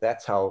stuff?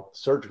 That's how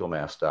surgical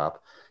masks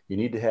stop. You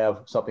need to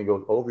have something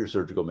go over your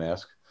surgical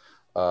mask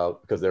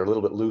because they're a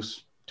little bit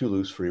loose, too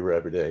loose for you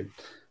every day.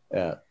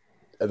 And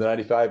the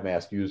 95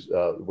 mask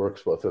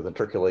works with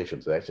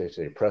intercalations. It's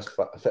actually a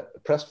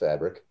pressed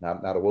fabric,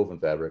 not a woven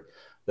fabric,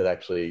 that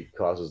actually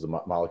causes the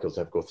molecules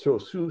to have to go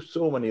through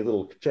so many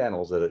little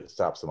channels that it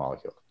stops the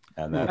molecule.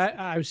 And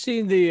I've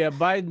seen the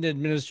Biden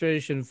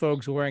administration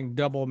folks wearing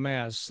double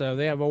masks. So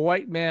they have a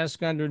white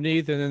mask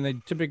underneath, and then they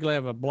typically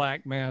have a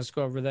black mask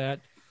over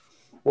that.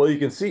 Well, you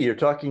can see you're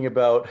talking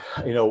about,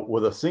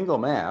 with a single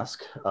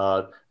mask,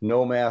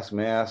 no mask,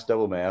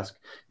 double mask,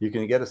 you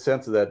can get a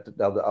sense of that,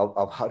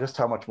 of just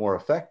how much more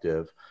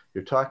effective.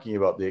 You're talking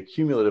about the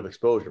cumulative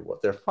exposure.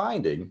 What they're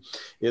finding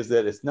is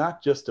that it's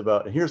not just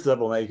about, and here's the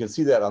double mask. You can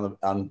see that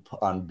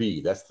on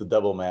B. That's the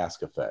double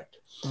mask effect.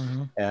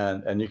 Mm-hmm.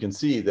 And you can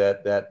see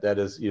that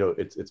is,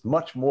 it's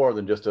much more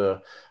than just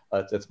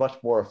it's much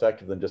more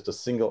effective than just a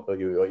single, what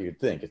you'd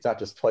think. It's not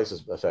just twice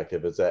as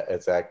effective.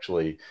 It's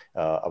actually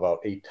about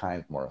 8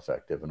 times more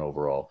effective in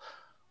overall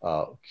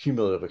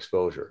cumulative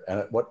exposure.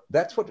 And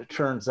that's what it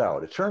turns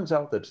out. It turns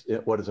out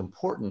that what is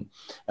important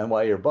and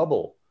why your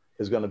bubble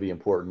is going to be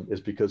important is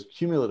because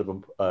cumulative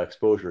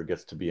exposure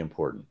gets to be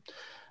important.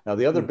 Now,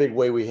 the other big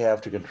way we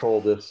have to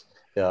control this,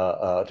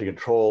 to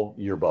control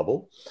your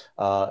bubble,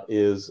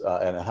 is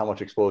and how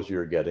much exposure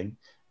you're getting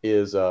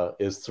is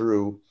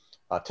through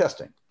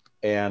testing.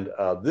 And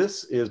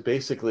this is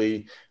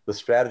basically the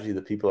strategy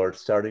that people are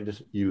starting to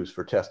use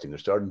for testing. They're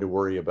starting to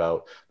worry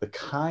about the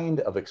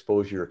kind of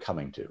exposure you're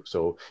coming to.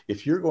 So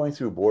if you're going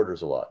through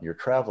borders a lot and you're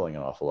traveling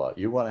an awful lot,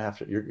 you're going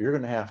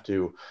to have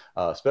to,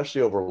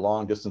 especially over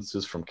long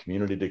distances from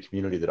community to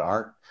community that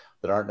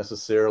aren't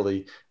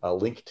necessarily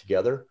linked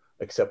together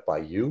except by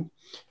you.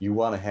 You're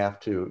going to have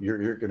to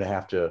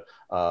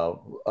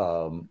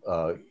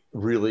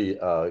really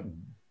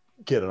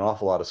get an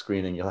awful lot of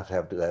screening. You'll have to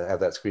have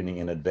that screening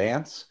in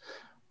advance,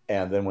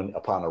 and then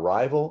upon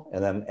arrival,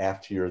 and then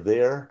after you're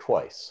there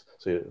twice.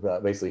 So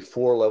basically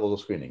 4 levels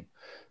of screening: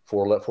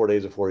 4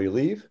 days before you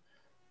leave,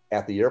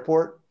 at the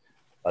airport,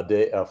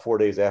 4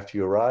 days after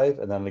you arrive,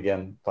 and then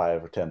again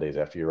 5 or 10 days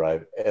after you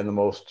arrive. And the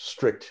most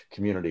strict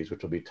communities,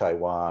 which will be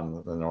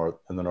Taiwan,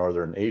 and the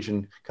northern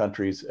Asian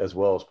countries, as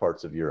well as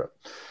parts of Europe.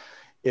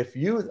 If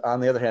you, on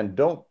the other hand,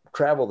 don't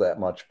travel that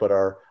much, but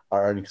are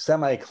are in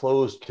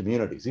semi-closed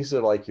communities. These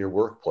are like your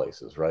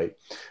workplaces, right?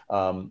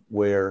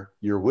 Where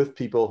you're with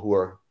people who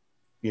are,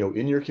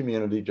 in your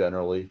community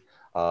generally,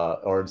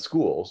 or in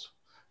schools,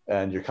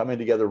 and you're coming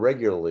together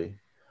regularly.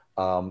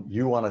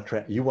 You want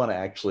to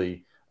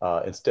actually,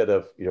 instead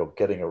of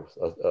getting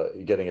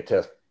a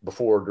test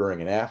before,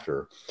 during, and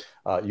after,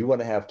 you want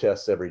to have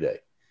tests every day.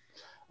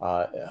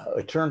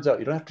 It turns out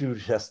you don't have to do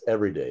tests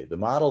every day. The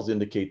models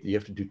indicate that you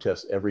have to do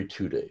tests every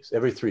 3 days,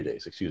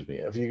 excuse me.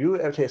 If you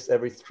do tests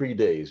every 3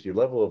 days, your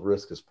level of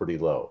risk is pretty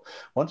low.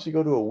 Once you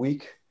go to a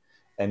week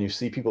and you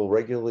see people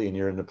regularly and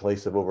you're in a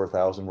place of over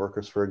 1,000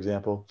 workers, for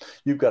example,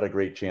 you've got a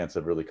great chance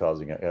of really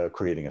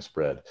creating a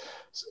spread.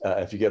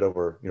 If you get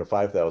over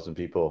 5,000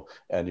 people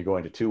and you're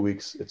going to 2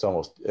 weeks, it's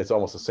almost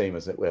the same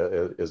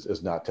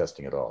as not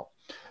testing at all.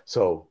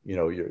 So,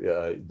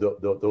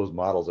 those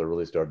models are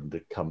really starting to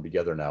come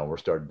together now. We're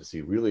starting to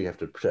see really have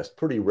to test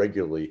pretty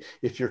regularly.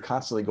 If you're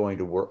constantly going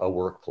to a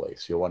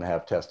workplace, you'll want to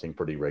have testing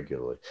pretty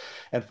regularly.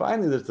 And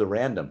finally, there's the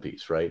random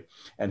piece, right?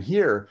 And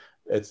here,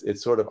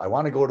 it's sort of, I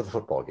want to go to the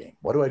football game.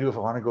 What do I do if I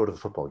want to go to the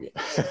football game?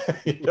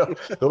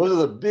 Those are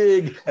the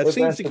big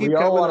events that we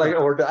all want to,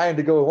 or dying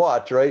to go and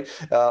watch, right?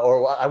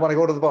 Or I want to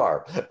go to the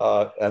bar.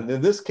 And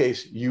in this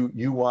case,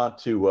 you want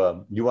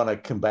to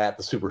combat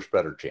the super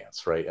spreader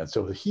chance, right? And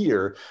so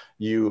here,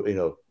 you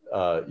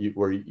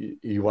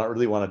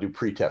really want to do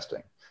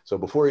pre-testing. So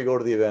before you go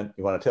to the event,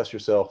 you want to test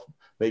yourself,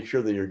 make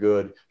sure that you're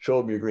good,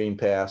 show them your green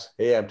pass.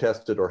 Hey, I'm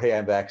tested, or hey,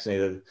 I'm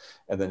vaccinated,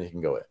 and then you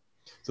can go in.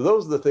 So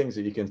those are the things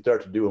that you can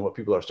start to do and what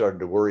people are starting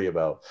to worry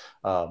about.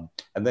 And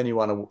then you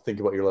want to think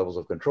about your levels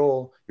of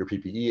control, your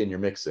PPE, and your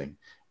mixing.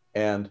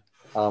 And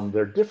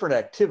there are different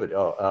activities.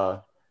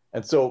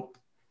 And so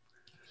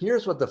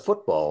here's what the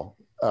football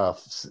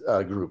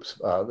groups,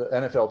 the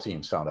NFL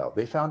teams found out.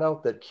 They found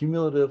out that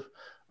cumulative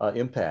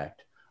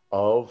impact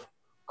of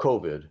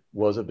COVID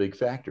was a big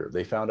factor.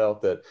 They found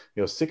out that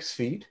 6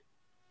 feet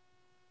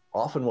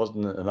often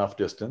wasn't enough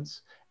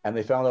distance. And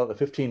they found out that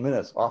 15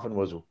 minutes often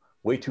was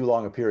way too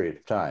long a period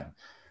of time,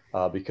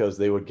 because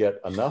they would get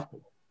enough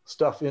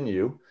stuff in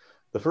you.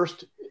 The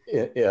first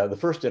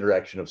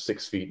interaction of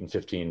 6 feet in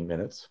 15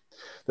 minutes.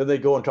 Then they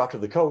go and talk to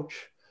the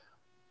coach,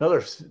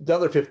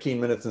 another 15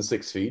 minutes and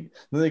 6 feet.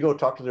 Then they go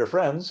talk to their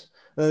friends.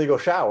 Then they go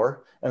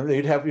shower, and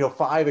they'd have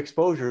 5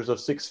 exposures of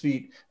 6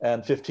 feet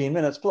and 15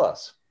 minutes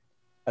plus.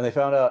 And they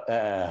found out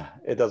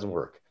it doesn't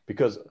work,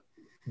 because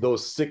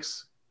those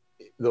six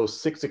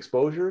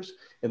exposures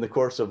in the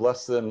course of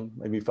less than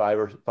maybe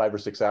 5 or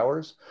 6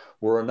 hours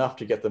were enough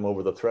to get them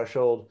over the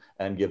threshold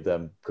and give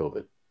them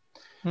COVID.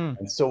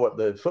 And so what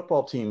the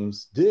football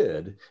teams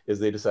did is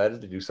they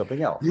decided to do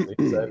something else. They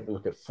decided to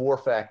look at 4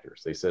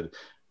 factors. They said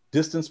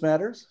distance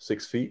matters,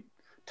 6 feet,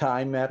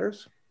 time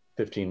matters,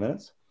 15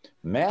 minutes,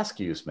 mask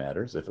use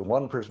matters. If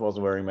one person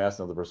wasn't wearing a mask,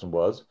 another person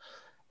was,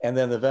 and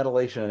then the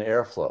ventilation and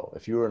airflow.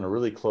 If you were in a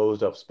really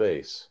closed up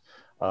space,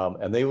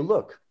 and they would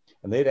look,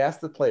 and they'd ask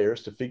the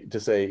players to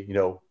say,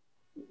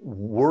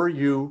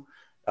 were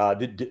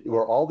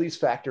all these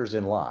factors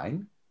in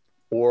line,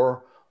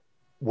 or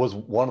was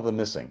one of them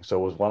missing? So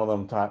was one of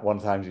them one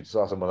of the times you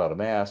saw someone without a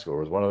mask, or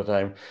was one of the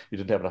time you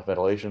didn't have enough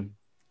ventilation?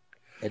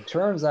 It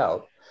turns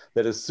out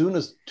that as soon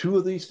as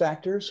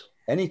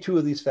any two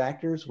of these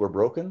factors were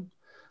broken,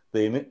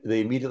 they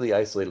immediately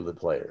isolated the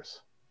players.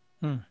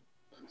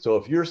 So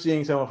if you're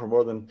seeing someone for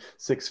more than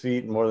 6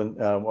 feet and more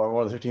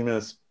than 15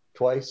 minutes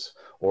twice,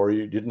 or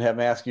you didn't have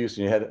mask use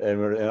and you had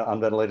an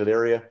unventilated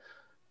area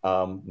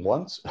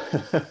once,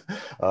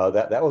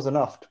 that was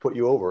enough to put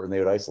you over, and they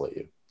would isolate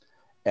you.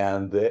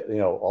 And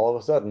all of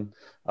a sudden,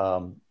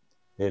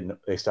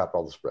 they stopped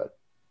all the spread.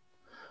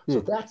 So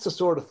that's the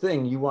sort of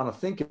thing you want to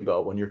think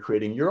about when you're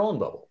creating your own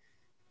bubble,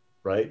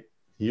 right?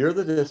 Here are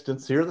the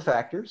distance, here are the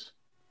factors.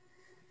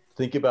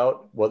 Think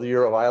about whether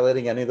you're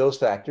violating any of those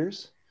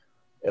factors.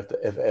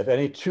 If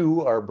any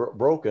two are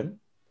broken,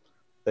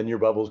 then your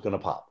bubble is going to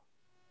pop.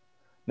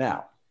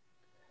 Now,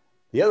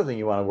 the other thing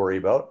you want to worry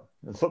about,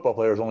 the football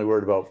player is only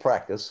worried about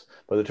practice,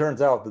 but it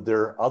turns out that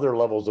there are other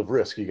levels of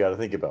risk you got to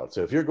think about.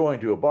 So if you're going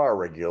to a bar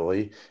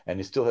regularly and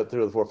you still have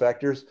 3 of the 4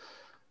 factors,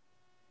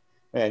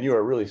 man, you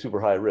are really super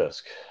high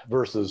risk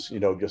versus,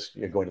 just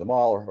going to the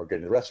mall or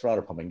getting to the restaurant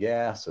or pumping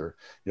gas, or,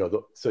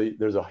 so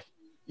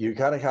you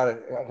kind of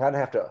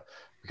have to,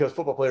 because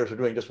football players are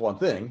doing just one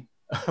thing,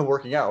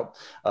 working out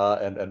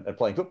and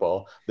playing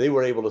football, they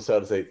were able to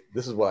say,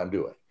 this is what I'm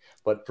doing.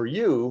 But for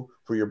your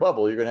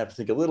bubble, you're going to have to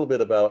think a little bit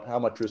about how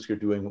much risk you're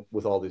doing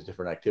with all these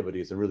different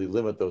activities, and really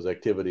limit those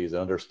activities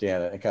and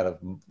understand it and kind of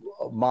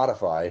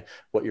modify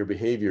what your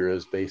behavior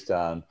is based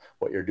on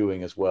what you're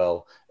doing, as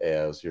well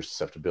as your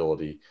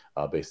susceptibility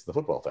based on the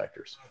football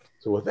factors.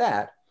 So with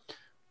that,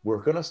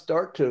 we're going to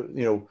start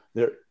to,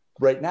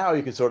 right now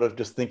you can sort of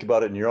just think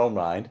about it in your own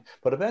mind,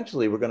 but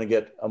eventually we're going to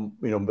get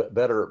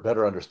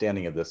better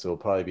understanding of this. So we'll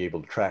probably be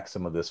able to track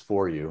some of this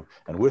for you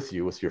and with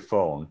your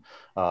phone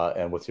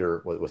and with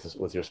your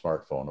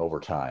smartphone over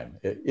time.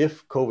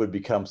 If COVID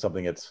becomes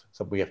something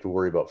we have to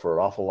worry about for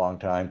an awful long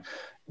time,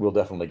 we'll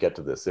definitely get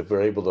to this. If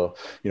we're able to,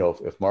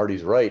 if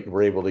Marty's right,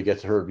 we're able to get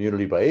to herd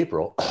immunity by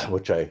April,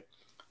 which I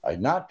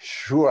I'm not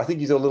sure. I think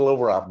he's a little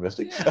over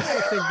optimistic. Yeah, I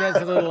think that's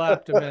a little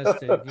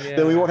optimistic. Yeah.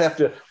 Then we won't have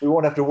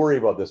to worry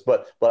about this.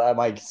 But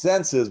my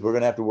sense is we're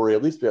going to have to worry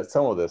at least about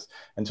some of this.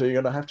 And so you're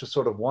going to have to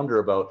sort of wonder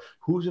about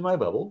who's in my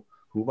bubble,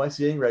 who am I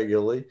seeing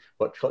regularly,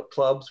 what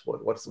clubs,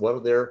 what are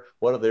their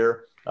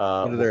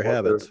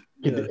habits?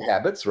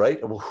 Habits, right?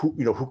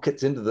 Who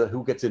gets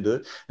into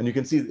it, and you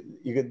can see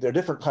there are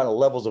different kind of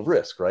levels of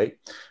risk, right?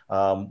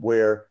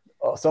 Where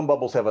some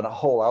bubbles have a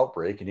whole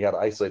outbreak, and you got to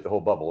isolate the whole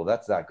bubble, and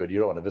that's not good. You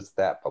don't want to visit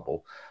that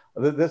bubble.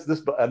 And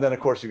then of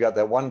course you got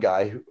that one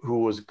guy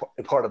who was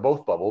part of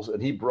both bubbles,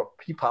 and he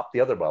popped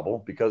the other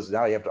bubble because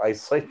now you have to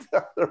isolate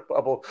the other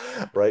bubble,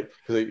 right?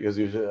 Because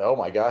you said, oh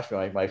my gosh,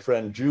 my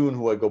friend June,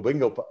 who I go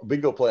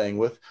bingo playing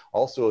with,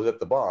 also is at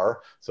the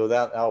bar, so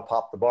that now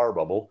pop the bar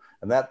bubble,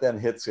 and that then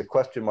hits a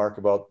question mark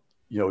about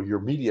your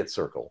immediate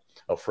circle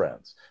of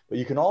friends. But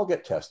you can all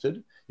get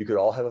tested. You could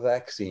all have a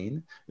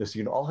vaccine. So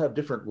you can all have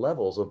different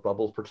levels of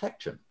bubble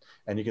protection,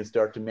 and you can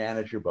start to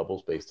manage your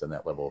bubbles based on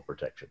that level of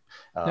protection.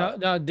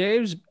 Now,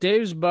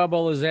 Dave's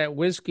bubble is that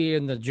whiskey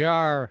in the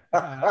jar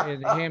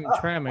in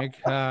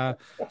Hamtramck.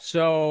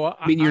 So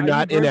I mean, you're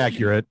not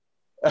inaccurate.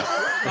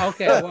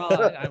 Okay, well,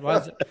 I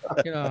was,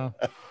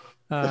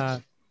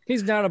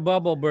 he's not a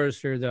bubble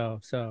burster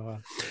though. So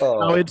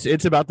no,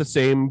 it's about the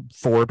same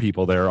 4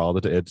 people there all the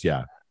time. It's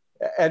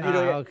And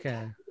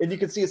okay. And you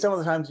can see some of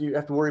the times you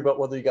have to worry about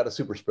whether you got a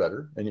super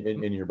spreader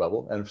in your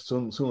bubble, and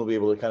soon we'll be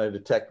able to kind of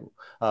detect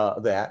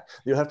that.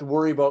 You'll have to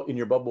worry about in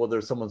your bubble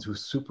whether someone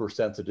who's super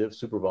sensitive,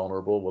 super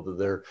vulnerable,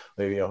 whether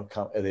they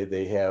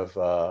have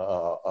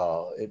a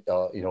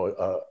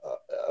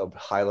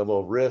high level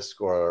of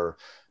risk, or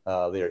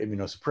they are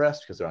immunosuppressed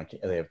because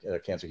they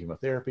have cancer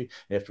chemotherapy.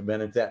 You have to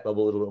manage that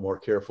bubble a little bit more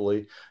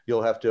carefully.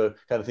 You'll have to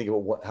kind of think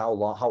about how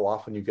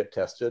often you get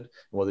tested, and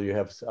whether you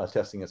have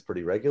testing that's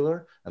pretty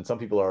regular. And some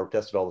people are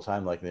tested all the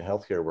time, like the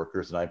healthcare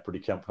workers, and I'm pretty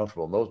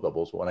comfortable in those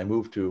bubbles. But when I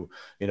move to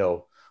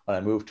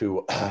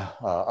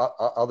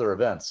other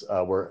events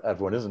where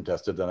everyone isn't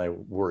tested, then I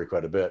worry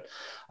quite a bit.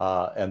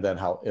 And then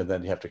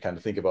you have to kind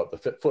of think about the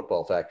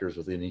football factors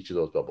within each of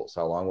those bubbles.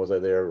 How long was I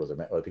there?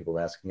 Were people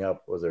masking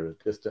up? Was there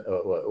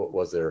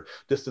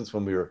distance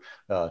when we were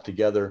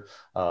together?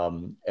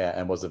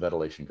 And was the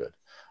ventilation good?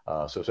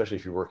 So especially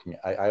if you're working,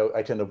 I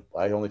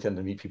only tend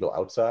to meet people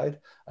outside.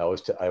 I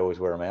always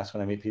wear a mask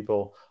when I meet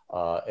people,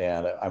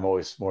 and I'm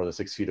always more than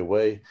 6 feet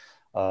away.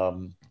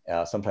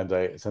 Sometimes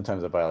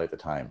I violate the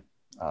time.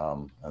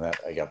 And that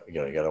you got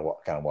to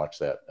kind of watch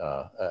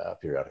that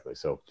periodically.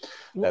 So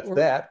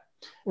that.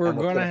 We're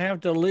going to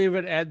have to leave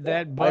it at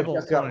that bubble.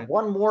 I've just got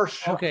one more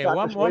shot. Okay,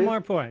 one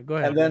more point. Go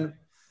ahead. And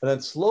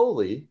then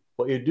slowly,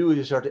 what you do is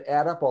you start to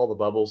add up all the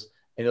bubbles,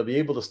 and you'll be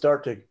able to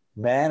start to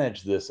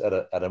manage this at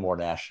a more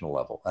national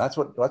level. And that's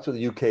what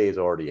the UK is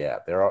already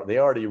at. They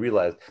already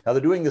realized. Now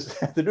they're doing this.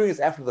 They're doing this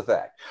after the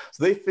fact.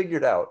 So they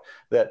figured out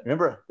that,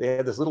 remember, they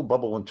had this little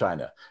bubble in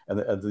China, and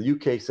the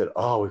UK said,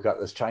 "Oh, we've got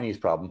this Chinese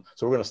problem,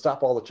 so we're going to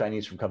stop all the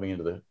Chinese from coming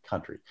into the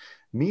country."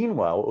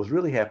 Meanwhile, what was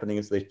really happening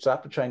is they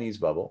stopped the Chinese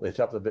bubble. They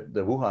stopped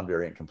the Wuhan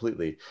variant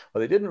completely.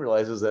 What they didn't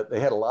realize is that they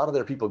had a lot of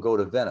their people go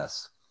to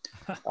Venice.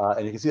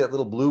 And you can see that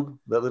little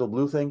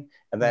blue thing,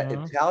 and that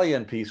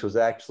Italian piece was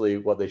actually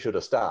what they should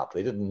have stopped.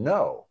 They didn't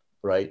know,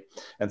 right?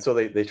 And so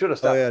they should have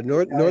stopped. Oh yeah,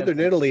 Northern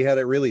Italy had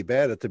it really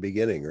bad at the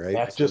beginning, right?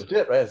 That's just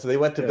it, right? So they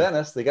went to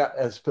Venice. They got,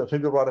 as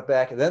people brought it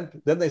back, and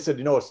then they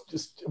said,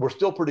 we're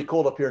still pretty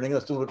cold up here in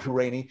England, still too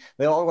rainy.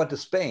 They all went to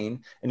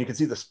Spain, and you can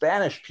see the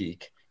Spanish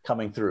peak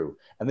coming through.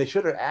 And they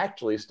should have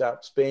actually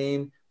stopped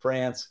Spain,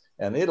 France,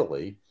 and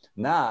Italy,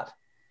 not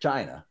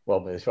China.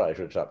 Well, they probably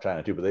should have stopped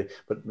China too,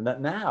 but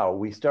now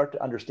we start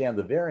to understand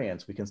the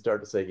variants. We can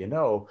start to say,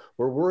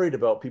 we're worried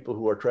about people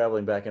who are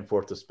traveling back and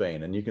forth to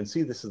Spain. And you can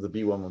see this is the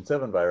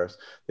B117 virus.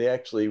 They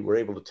actually were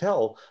able to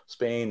tell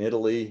Spain,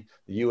 Italy,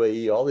 the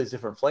UAE, all these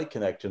different flight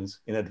connections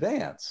in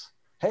advance.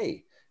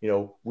 Hey,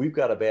 we've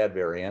got a bad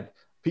variant.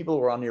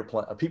 People were on your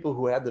plane. People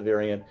who had the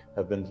variant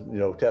have been,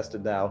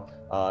 tested now,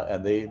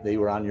 and they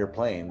were on your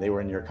plane. They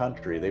were in your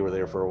country. They were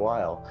there for a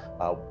while.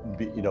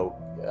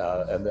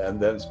 And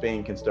then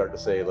Spain can start to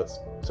say, let's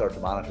start to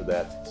monitor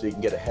that, so you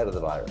can get ahead of the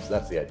virus.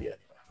 That's the idea.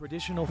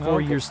 Traditional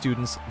four-year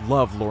students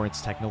love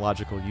Lawrence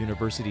Technological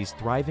University's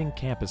thriving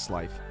campus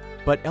life,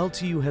 but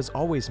LTU has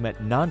always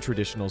met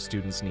non-traditional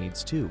students'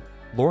 needs too.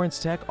 Lawrence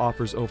Tech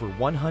offers over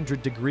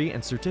 100 degree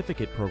and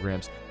certificate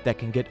programs that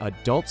can get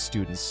adult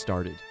students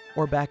started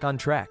or back on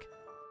track.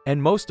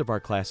 And most of our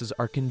classes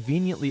are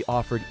conveniently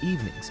offered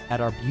evenings at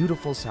our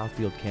beautiful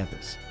Southfield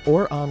campus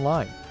or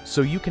online,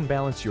 so you can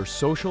balance your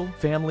social,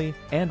 family,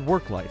 and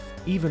work life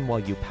even while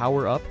you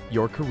power up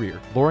your career.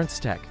 Lawrence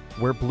Tech,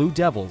 where Blue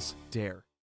Devils dare.